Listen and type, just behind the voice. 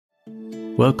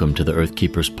Welcome to the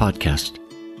Earthkeepers podcast.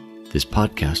 This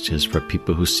podcast is for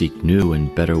people who seek new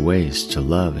and better ways to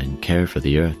love and care for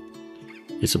the earth.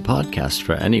 It's a podcast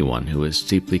for anyone who is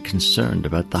deeply concerned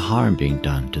about the harm being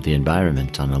done to the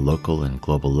environment on a local and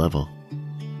global level.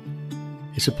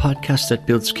 It's a podcast that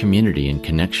builds community and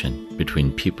connection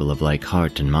between people of like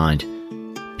heart and mind,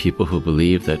 people who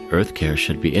believe that earth care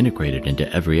should be integrated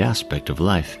into every aspect of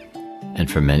life, and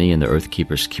for many in the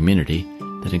Earthkeepers community,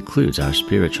 that includes our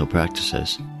spiritual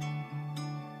practices.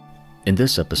 In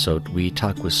this episode, we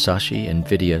talk with Sashi and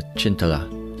Vidhya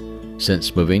Chintala.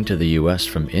 Since moving to the US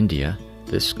from India,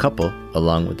 this couple,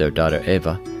 along with their daughter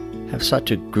Eva, have sought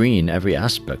to green every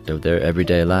aspect of their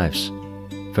everyday lives.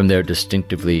 From their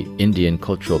distinctively Indian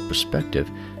cultural perspective,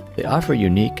 they offer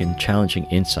unique and challenging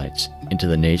insights into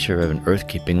the nature of an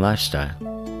earth-keeping lifestyle.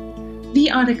 We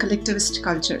are a collectivist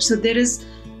culture, so there is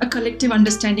a collective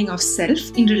understanding of self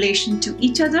in relation to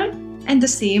each other, and the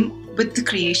same with the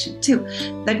creation too.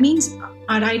 That means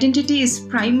our identity is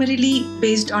primarily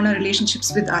based on our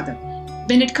relationships with others.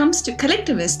 When it comes to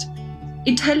collectivist,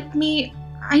 it helped me,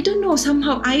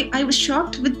 somehow I was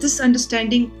shocked with this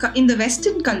understanding in the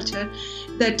Western culture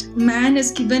that man is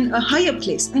given a higher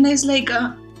place. And I was like,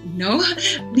 no,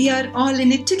 we are all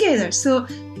in it together. So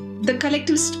the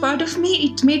collectivist part of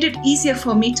me, it made it easier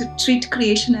for me to treat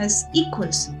creation as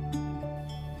equals.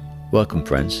 Welcome,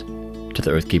 friends, to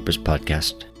the Earthkeepers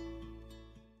podcast.